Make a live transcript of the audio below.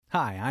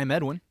Hi, I'm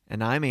Edwin.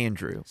 And I'm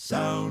Andrew.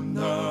 Sound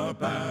the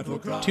battle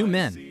cry. 2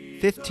 men,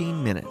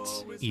 15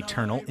 minutes.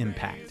 eternal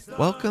impact.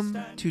 Welcome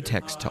to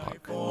Text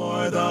Talk.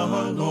 For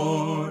the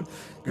Lord,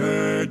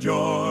 gird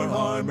your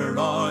armor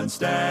on,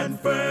 stand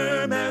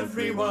firm,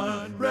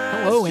 everyone.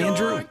 Hello,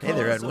 Andrew. Hey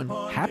there, Edwin.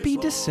 Happy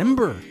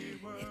December.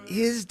 It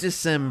is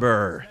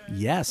December.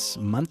 Yes,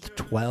 month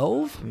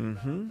 12.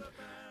 Mm-hmm.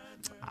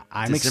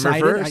 I'm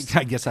December excited. 1st.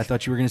 I guess I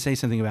thought you were going to say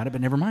something about it,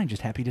 but never mind.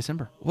 Just happy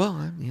December.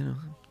 Well,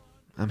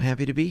 I'm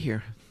happy to be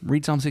here.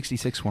 Read Psalm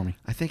 66 for me.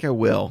 I think I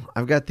will.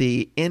 I've got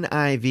the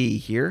NIV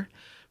here.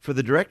 For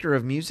the director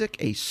of music,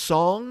 a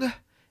song,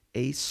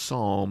 a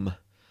psalm.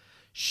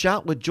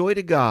 Shout with joy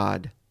to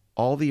God,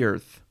 all the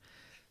earth.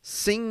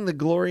 Sing the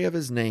glory of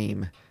his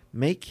name.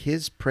 Make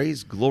his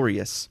praise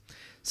glorious.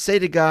 Say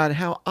to God,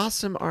 how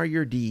awesome are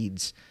your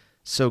deeds.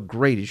 So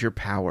great is your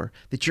power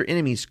that your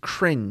enemies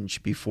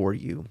cringe before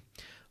you.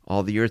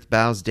 All the earth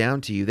bows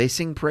down to you. They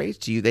sing praise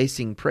to you. They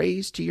sing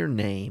praise to your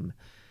name.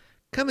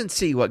 Come and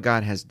see what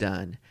God has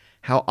done,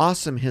 how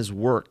awesome his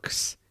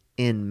works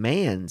in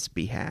man's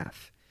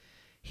behalf.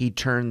 He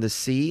turned the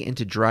sea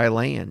into dry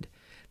land.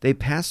 They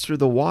passed through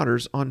the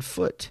waters on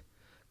foot.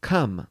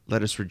 Come,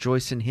 let us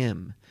rejoice in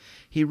him.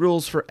 He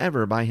rules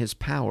forever by his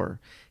power.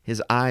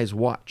 His eyes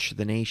watch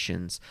the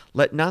nations.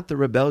 Let not the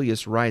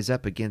rebellious rise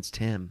up against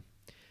him.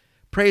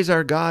 Praise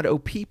our God, O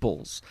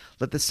peoples.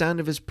 Let the sound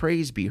of his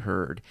praise be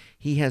heard.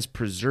 He has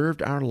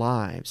preserved our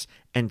lives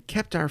and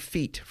kept our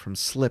feet from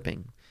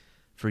slipping.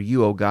 For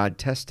you, O God,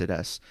 tested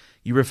us.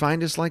 You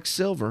refined us like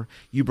silver.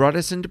 You brought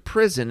us into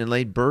prison and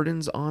laid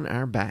burdens on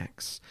our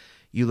backs.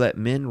 You let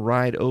men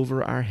ride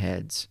over our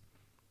heads.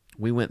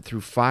 We went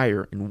through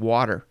fire and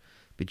water,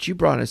 but you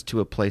brought us to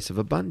a place of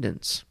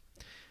abundance.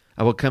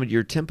 I will come to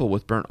your temple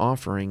with burnt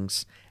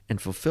offerings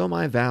and fulfill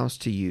my vows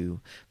to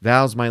you,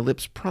 vows my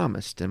lips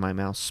promised and my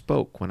mouth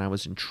spoke when I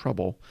was in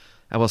trouble.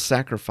 I will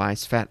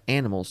sacrifice fat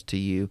animals to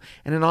you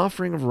and an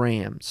offering of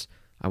rams.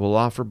 I will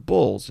offer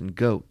bulls and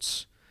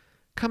goats.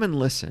 Come and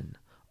listen,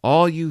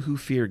 all you who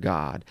fear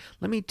God.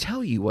 Let me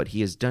tell you what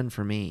he has done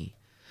for me.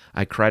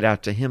 I cried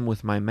out to him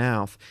with my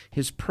mouth.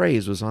 His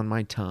praise was on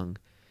my tongue.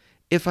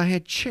 If I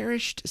had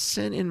cherished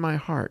sin in my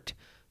heart,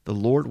 the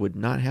Lord would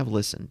not have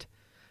listened.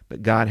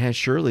 But God has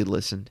surely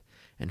listened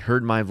and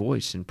heard my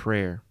voice in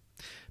prayer.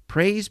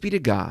 Praise be to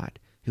God,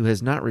 who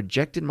has not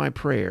rejected my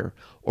prayer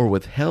or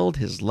withheld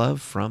his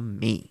love from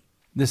me.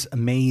 This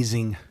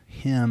amazing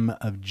hymn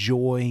of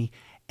joy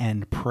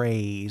and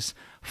praise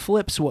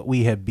flips what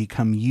we have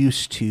become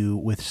used to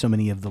with so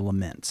many of the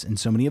laments. In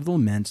so many of the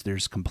laments,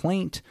 there's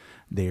complaint,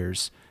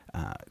 there's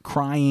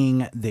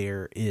crying,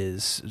 there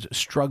is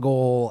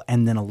struggle,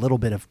 and then a little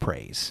bit of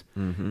praise.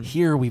 Mm-hmm.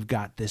 Here we've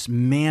got this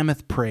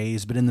mammoth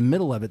praise, but in the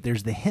middle of it,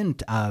 there's the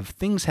hint of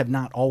things have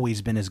not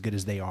always been as good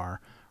as they are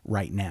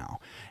right now.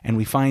 And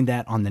we find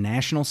that on the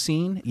national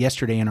scene.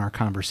 Yesterday in our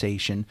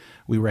conversation,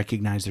 we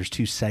recognized there's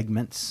 2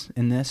 segments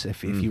in this,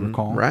 if you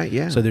recall. Right,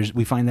 yeah. So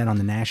we find that on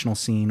the national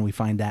scene. We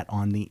find that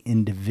on the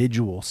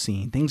individual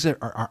scene. Things that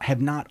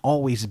have not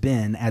always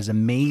been as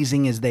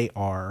amazing as they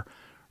are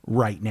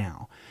right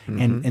now.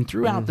 Mm-hmm.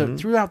 And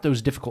throughout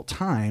those difficult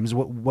times,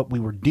 what we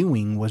were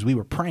doing was we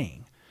were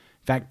praying.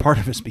 In fact, part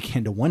of us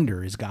began to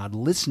wonder, is God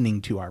listening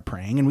to our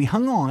praying? And we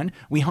hung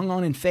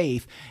on in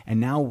faith,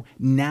 and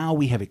now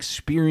we have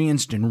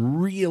experienced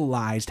and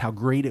realized how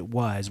great it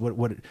was,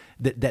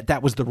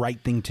 that was the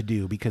right thing to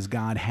do, because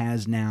God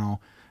has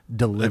now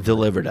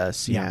delivered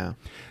us. Yeah.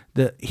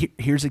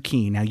 Here's a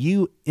key. Now,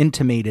 you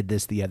intimated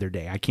this the other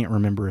day. I can't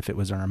remember if it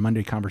was our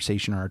Monday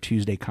conversation or our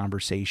Tuesday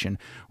conversation,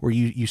 where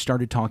you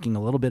started talking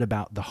a little bit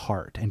about the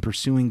heart and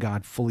pursuing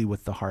God fully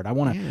with the heart. I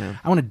want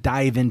to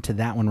dive into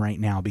that one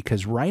right now,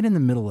 because right in the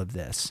middle of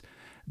this,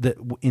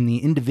 in the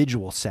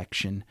individual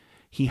section,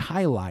 he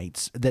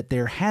highlights that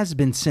there has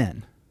been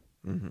sin.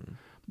 Mm-hmm.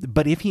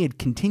 But if he had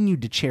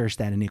continued to cherish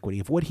that iniquity,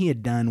 if what he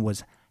had done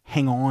was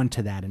hang on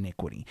to that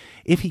iniquity,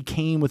 if he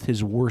came with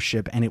his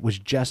worship and it was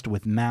just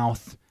with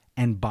mouth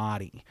and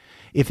body,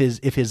 if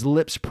his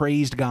lips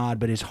praised God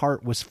but his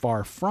heart was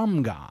far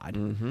from God,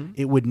 mm-hmm.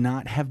 it would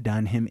not have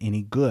done him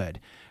any good.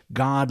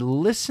 God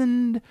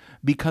listened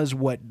because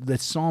what the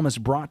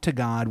psalmist brought to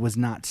God was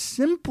not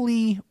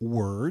simply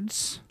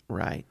words,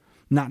 right?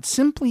 Not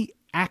simply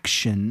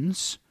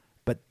actions,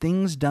 but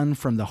things done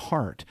from the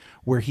heart,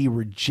 where he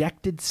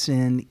rejected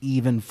sin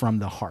even from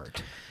the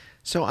heart.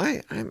 So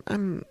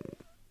I'm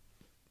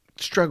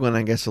struggling,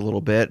 I guess, a little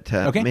bit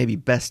to maybe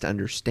best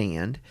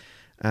understand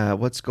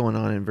what's going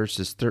on in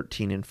verses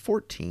 13 and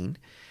 14.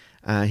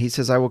 He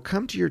says, I will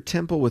come to your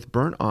temple with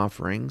burnt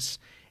offerings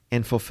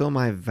and fulfill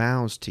my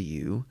vows to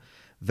you,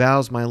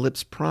 vows my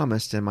lips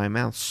promised and my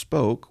mouth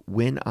spoke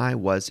when I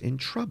was in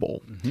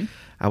trouble. Mm-hmm.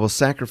 I will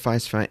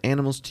sacrifice fat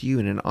animals to you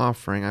in an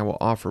offering. I will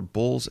offer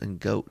bulls and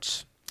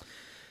goats.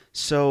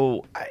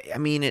 So, I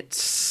mean, it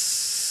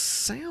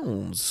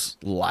sounds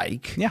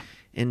like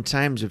in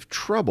times of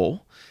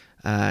trouble,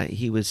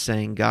 he was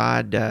saying,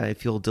 God,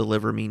 if you'll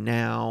deliver me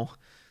now,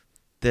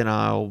 then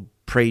I'll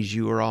praise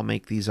you or I'll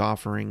make these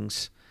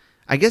offerings.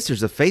 I guess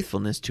there's a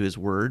faithfulness to his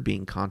word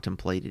being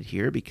contemplated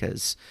here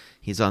because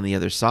he's on the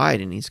other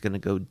side and he's going to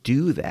go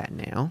do that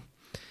now.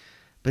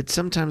 But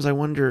sometimes I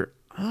wonder,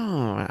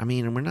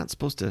 we're not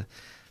supposed to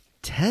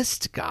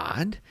test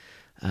God.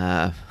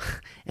 And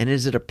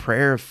is it a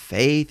prayer of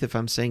faith if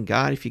I'm saying,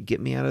 God, if you get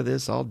me out of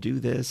this, I'll do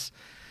this?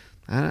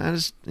 I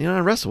just, I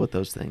wrestle with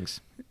those things.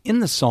 In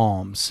the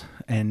Psalms,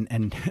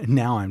 and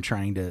now I'm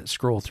trying to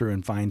scroll through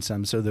and find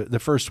some. So the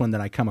first one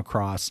that I come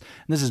across,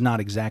 and this is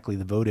not exactly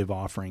the votive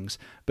offerings,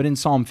 but in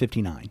Psalm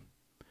 59,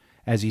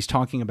 as he's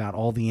talking about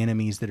all the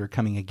enemies that are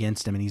coming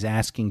against him and he's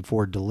asking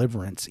for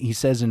deliverance, he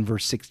says in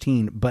verse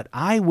 16, "But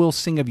I will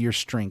sing of your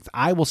strength.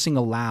 I will sing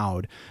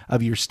aloud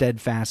of your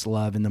steadfast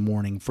love in the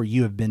morning, for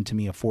you have been to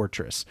me a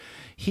fortress."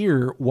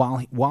 Here,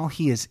 while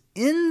he is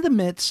in the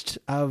midst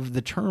of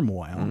the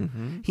turmoil,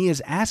 he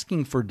is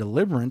asking for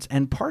deliverance,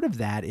 and part of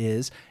that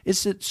is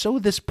that so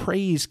this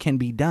praise can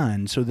be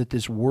done, so that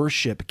this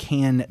worship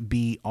can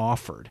be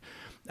offered.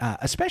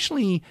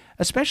 Especially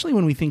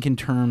when we think in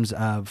terms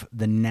of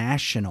the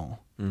national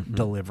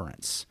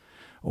deliverance.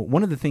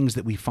 One of the things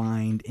that we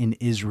find in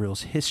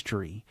Israel's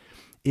history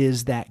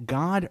is that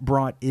God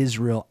brought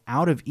Israel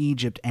out of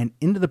Egypt and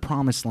into the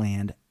promised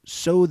land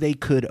so they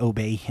could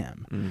obey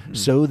him,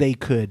 so they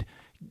could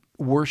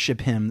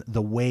worship him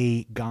the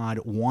way God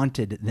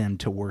wanted them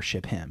to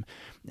worship him.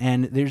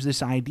 And there's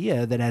this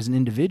idea that as an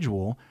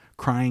individual,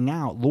 crying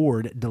out,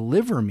 "Lord,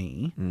 deliver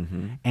me,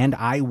 and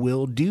I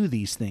will do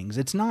these things."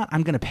 It's not,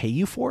 I'm going to pay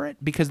you for it,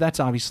 because that's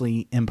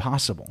obviously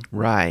impossible.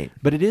 Right.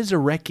 But it is a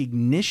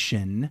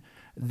recognition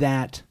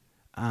that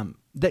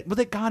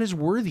that God is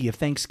worthy of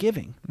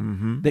thanksgiving,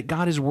 that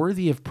God is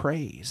worthy of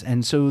praise.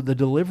 And so the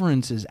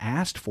deliverance is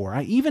asked for.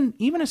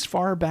 Even as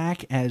far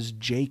back as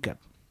Jacob,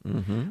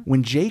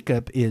 when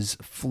Jacob is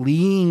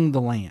fleeing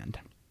the land,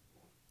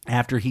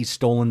 after he's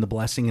stolen the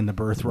blessing and the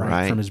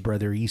birthright from his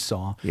brother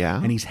Esau,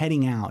 and he's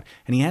heading out,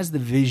 and he has the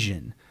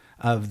vision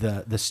of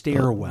the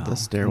stairwell, and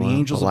the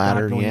angels of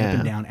God going up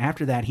and down.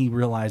 After that, he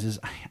realizes,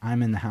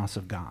 I'm in the house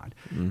of God.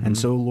 And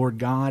so, Lord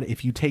God,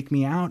 if you take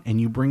me out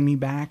and you bring me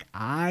back,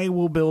 I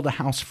will build a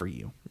house for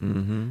you.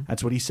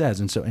 That's what he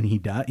says. And so, he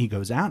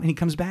goes out and he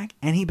comes back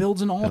and he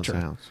builds an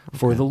altar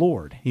for the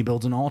Lord. He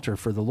builds an altar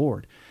for the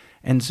Lord.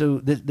 And so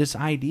this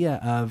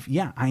idea of,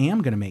 I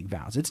am going to make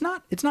vows. It's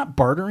not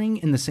bartering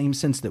in the same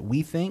sense that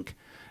we think,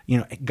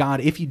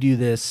 God, if you do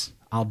this,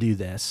 I'll do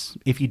this.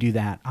 If you do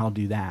that, I'll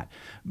do that.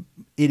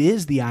 It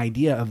is the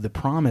idea of the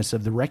promise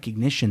of the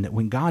recognition that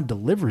when God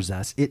delivers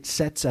us, it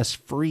sets us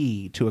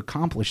free to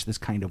accomplish this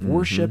kind of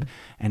worship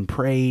and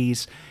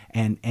praise,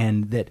 and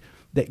that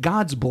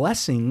God's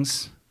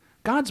blessings,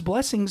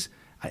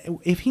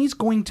 if he's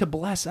going to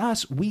bless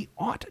us, we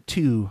ought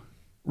to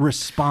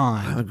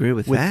respond. I agree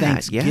with that.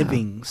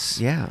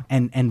 Thanksgivings,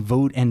 and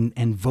vote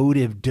and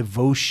votive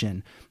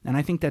devotion. And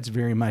I think that's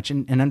very much,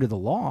 and under the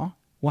law,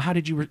 well, how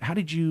did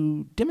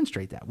you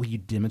demonstrate that? Well, you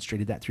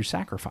demonstrated that through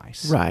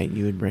sacrifice. Right.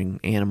 You would bring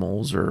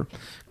animals or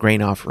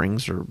grain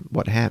offerings or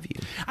what have you.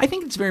 I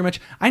think it's very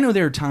much, I know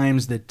there are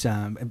times that,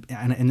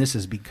 and this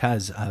is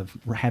because of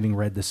having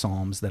read the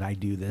Psalms that I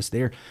do this,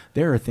 there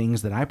are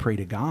things that I pray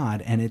to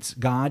God, and it's,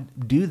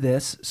 God, do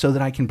this so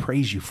that I can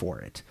praise you for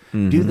it.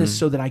 Do this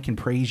so that I can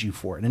praise you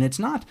for it. And it's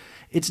not,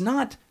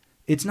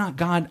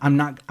 God, I'm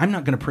not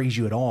going to praise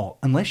you at all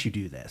unless you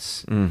do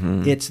this.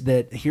 It's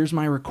that, here's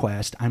my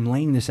request. I'm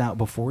laying this out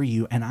before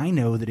you, and I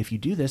know that if you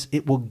do this,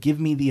 it will give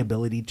me the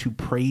ability to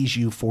praise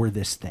you for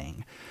this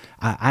thing.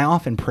 I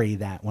often pray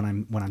that when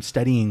I'm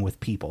studying with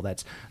people.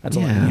 That's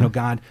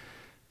God,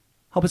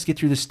 help us get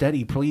through this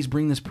study. Please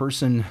bring this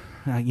person,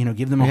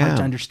 give them a heart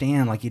to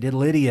understand, like you did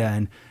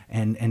Lydia,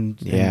 and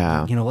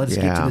let us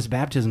get to this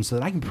baptism so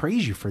that I can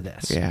praise you for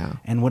this.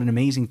 And what an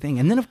amazing thing.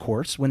 And then, of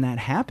course, when that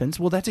happens,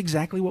 well, that's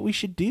exactly what we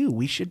should do.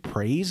 We should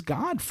praise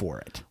God for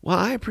it. Well,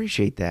 I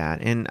appreciate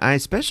that. And I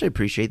especially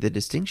appreciate the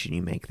distinction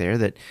you make there,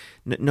 that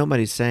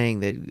nobody's saying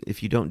that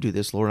if you don't do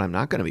this, Lord, I'm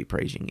not going to be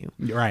praising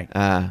you. Right.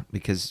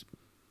 Because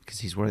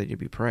he's worthy to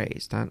be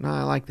praised. No,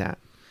 I like that.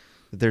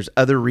 There's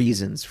other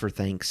reasons for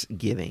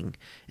thanksgiving,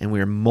 and we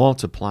are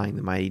multiplying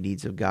the mighty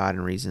deeds of God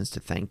and reasons to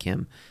thank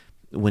him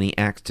when he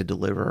acts to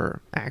deliver,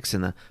 or acts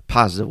in a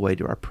positive way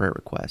to our prayer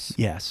requests.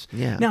 Yes.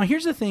 Yeah. Now,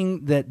 here's the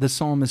thing that the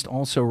psalmist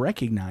also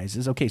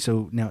recognizes. Okay,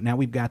 so now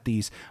we've got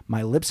these,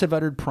 my lips have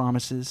uttered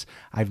promises.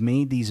 I've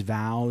made these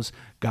vows.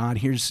 God,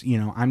 here's,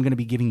 I'm going to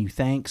be giving you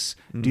thanks.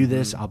 Do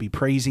this. I'll be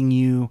praising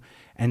you.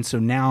 And so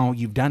now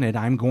you've done it.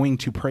 I'm going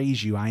to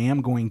praise you. I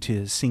am going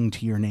to sing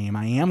to your name.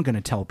 I am going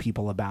to tell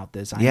people about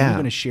this. I am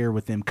going to share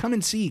with them. Come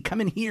and see. Come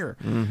and hear.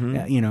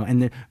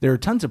 And there are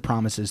tons of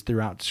promises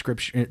throughout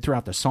Scripture,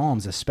 throughout the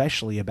Psalms,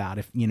 especially about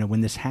if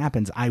when this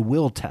happens, I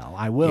will tell.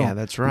 I will. Yeah,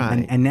 that's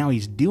right. And now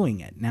he's doing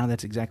it. Now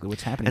that's exactly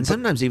what's happening. And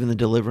sometimes even the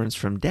deliverance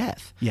from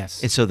death.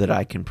 Yes. Is so that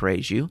I can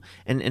praise you.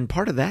 And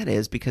part of that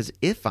is because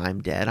if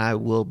I'm dead, I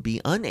will be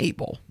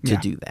unable to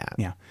do that.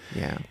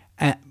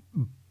 Yeah.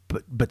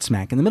 But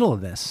smack in the middle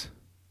of this,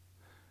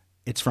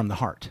 it's from the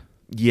heart.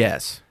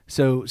 Yes.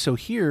 So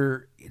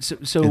here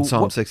So in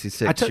Psalm what,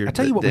 66, I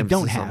tell you what we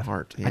don't emphasis on have.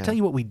 heart. I tell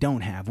you what we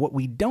don't have. What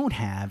we don't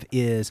have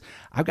is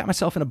I've got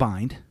myself in a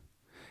bind,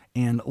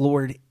 and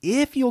Lord,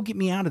 if you'll get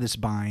me out of this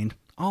bind,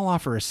 I'll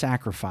offer a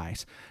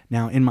sacrifice.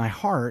 Now, in my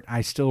heart,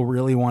 I still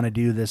really want to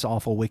do this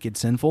awful, wicked,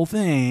 sinful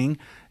thing,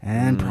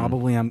 and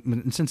probably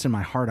since in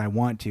my heart I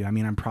want to,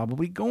 I'm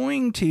probably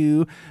going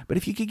to, but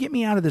if you could get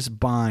me out of this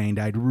bind,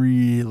 I'd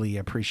really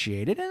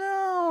appreciate it, and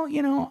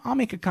I'll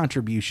make a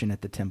contribution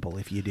at the temple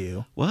if you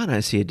do. Well, and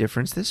I see a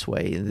difference this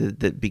way,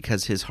 that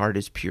because his heart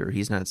is pure,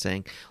 he's not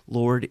saying,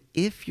 Lord,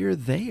 if you're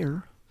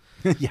there,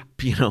 Yeah.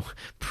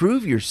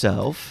 Prove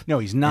yourself. No,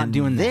 he's not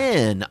doing that.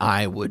 Then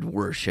I would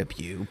worship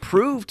you.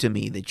 Prove to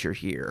me that you're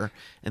here.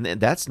 And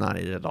that's not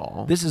it at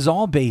all. This is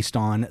all based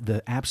on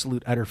the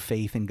absolute utter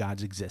faith in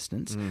God's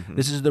existence. Mm-hmm.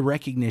 This is the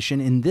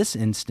recognition in this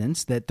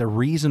instance that the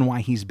reason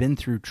why he's been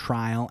through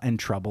trial and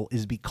trouble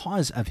is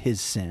because of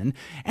his sin.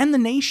 And the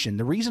nation,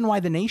 the reason why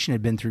the nation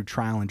had been through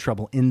trial and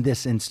trouble in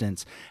this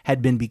instance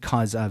had been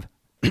because of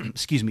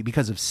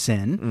because of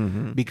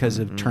sin, because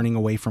of turning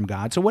away from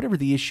God. So whatever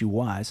the issue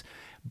was,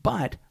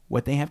 but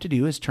what they have to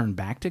do is turn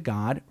back to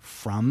God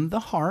from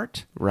the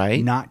heart,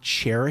 right? Not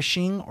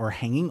cherishing or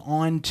hanging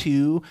on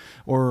to,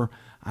 or,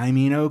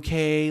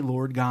 okay,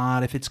 Lord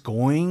God, if it's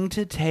going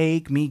to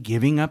take me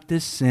giving up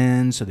this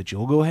sin so that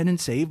you'll go ahead and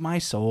save my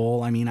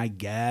soul, I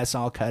guess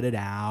I'll cut it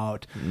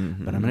out,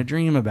 but I'm going to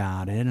dream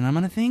about it, and I'm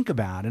going to think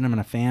about it, and I'm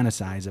going to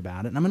fantasize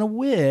about it, and I'm going to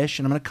wish,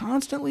 and I'm going to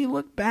constantly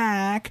look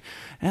back,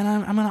 and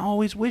I'm going to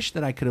always wish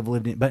that I could have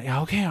lived it. But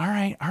okay, all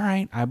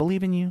right, I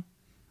believe in you.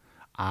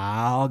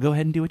 I'll go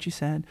ahead and do what you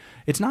said.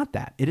 It's not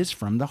that. It is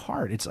from the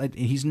heart. It's like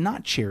he's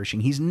not cherishing.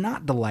 He's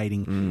not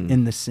delighting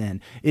in the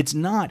sin. It's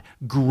not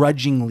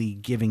grudgingly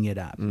giving it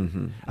up.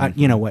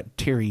 You know what?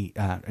 Terry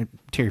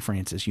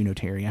Francis,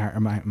 Terry,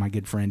 my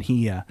good friend,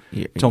 he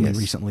told me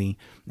recently,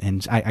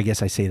 and I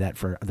guess I say that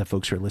for the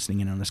folks who are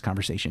listening in on this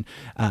conversation.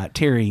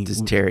 Terry.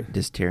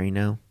 Does Terry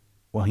know?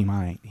 Well, he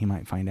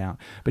might find out.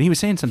 But he was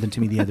saying something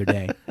to me the other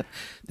day.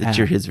 That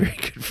you're his very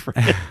good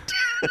friend.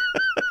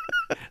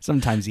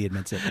 Sometimes he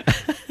admits it.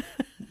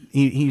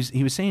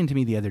 He was saying to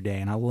me the other day,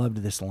 and I loved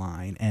this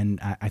line, and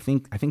I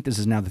think this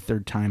is now the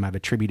third time I've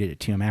attributed it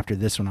to him. After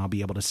this one, I'll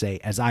be able to say,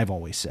 as I've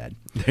always said.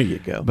 There you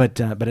go.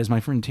 But as my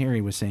friend Terry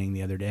was saying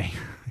the other day,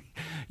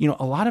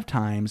 a lot of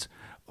times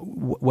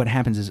what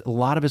happens is a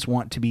lot of us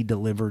want to be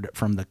delivered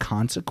from the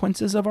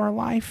consequences of our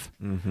life,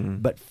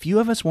 but few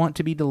of us want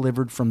to be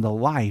delivered from the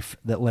life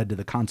that led to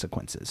the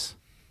consequences.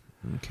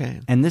 Okay.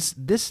 And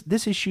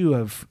this issue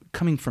of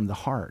coming from the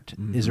heart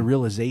is a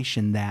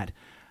realization that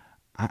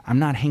I'm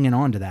not hanging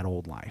on to that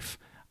old life.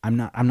 I'm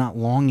not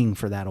longing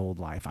for that old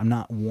life. I'm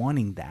not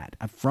wanting that.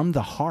 From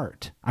the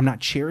heart. I'm not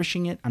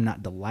cherishing it. I'm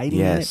not delighting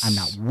in it. I'm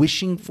not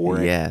wishing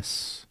for it.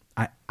 Yes.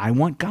 I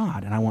want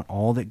God, and I want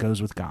all that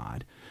goes with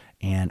God.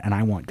 And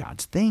I want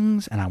God's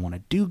things, and I want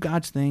to do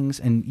God's things.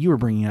 And you were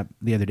bringing up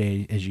the other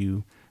day as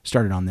you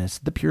started on this,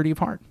 the purity of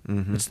heart.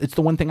 It's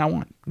the one thing I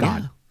want,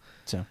 God. Yeah.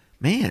 So,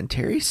 man,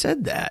 Terry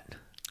said that.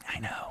 I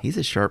know. He's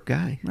a sharp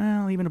guy.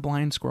 Well, even a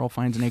blind squirrel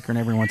finds an acorn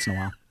every once in a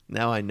while.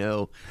 Now I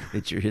know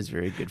that you're his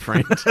very good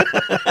friend.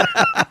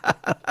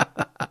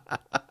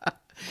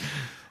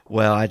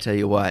 Well, I tell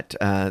you what,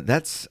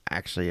 that's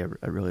actually a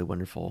really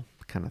wonderful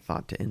kind of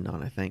thought to end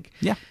on, I think.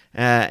 Yeah.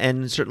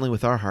 And certainly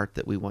with our heart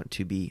that we want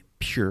to be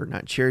pure,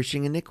 not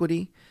cherishing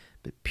iniquity,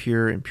 but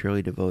pure and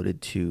purely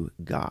devoted to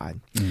God.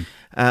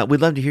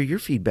 We'd love to hear your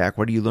feedback.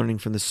 What are you learning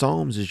from the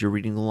Psalms as you're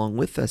reading along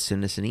with us?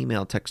 Send us an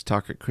email,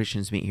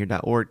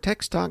 texttalk@christiansmeethere.org,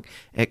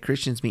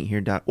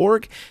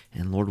 texttalk@christiansmeethere.org,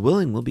 and Lord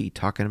willing, we'll be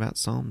talking about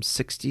Psalm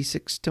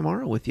 66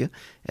 tomorrow with you.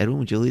 Edwin,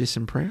 would you lead us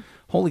in prayer?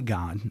 Holy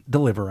God,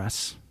 deliver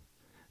us.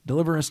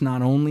 Deliver us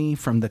not only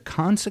from the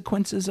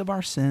consequences of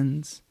our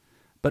sins,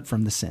 but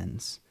from the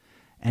sins.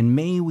 And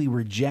may we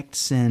reject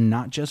sin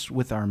not just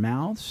with our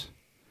mouths,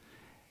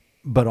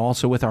 but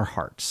also with our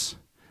hearts.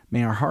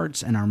 May our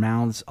hearts and our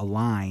mouths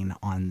align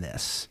on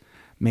this.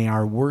 May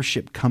our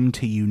worship come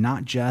to you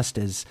not just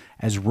as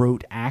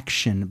rote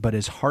action, but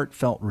as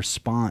heartfelt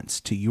response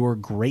to your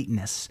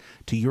greatness,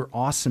 to your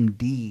awesome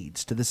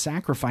deeds, to the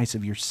sacrifice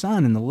of your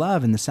Son and the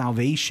love and the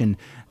salvation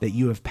that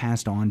you have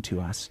passed on to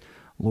us.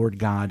 Lord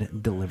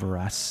God, deliver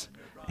us.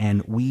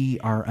 And we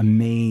are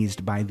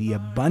amazed by the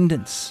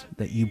abundance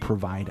that you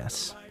provide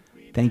us.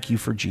 Thank you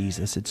for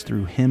Jesus. It's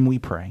through him we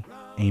pray.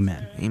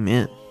 Amen.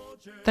 Amen.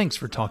 Thanks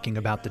for talking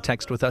about the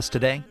text with us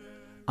today.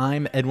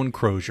 I'm Edwin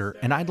Crozier,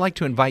 and I'd like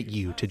to invite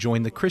you to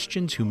join the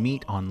Christians who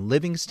meet on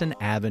Livingston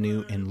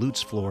Avenue in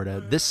Lutz,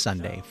 Florida this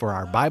Sunday for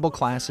our Bible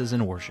classes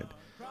and worship.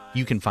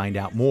 You can find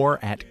out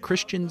more at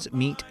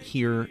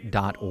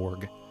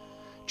christiansmeethere.org.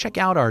 Check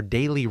out our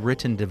daily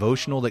written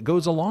devotional that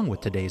goes along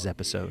with today's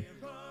episode.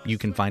 You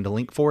can find a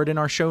link for it in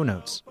our show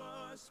notes.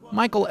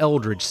 Michael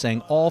Eldridge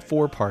sang all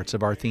 4 parts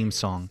of our theme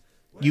song.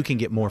 You can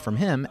get more from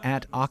him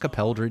at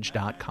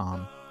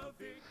acapeldridge.com.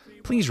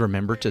 Please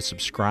remember to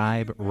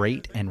subscribe,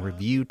 rate, and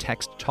review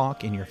Text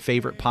Talk in your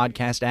favorite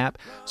podcast app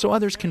so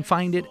others can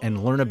find it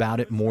and learn about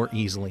it more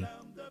easily.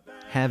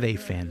 Have a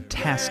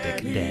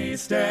fantastic day.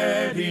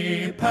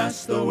 Steady,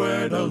 pass the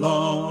word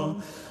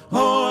along.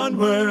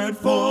 Onward,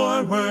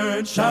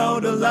 forward,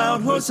 shout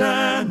aloud,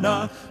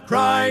 Hosanna.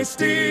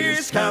 Christ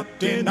is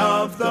captain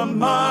of the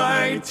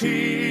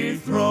mighty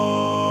throne.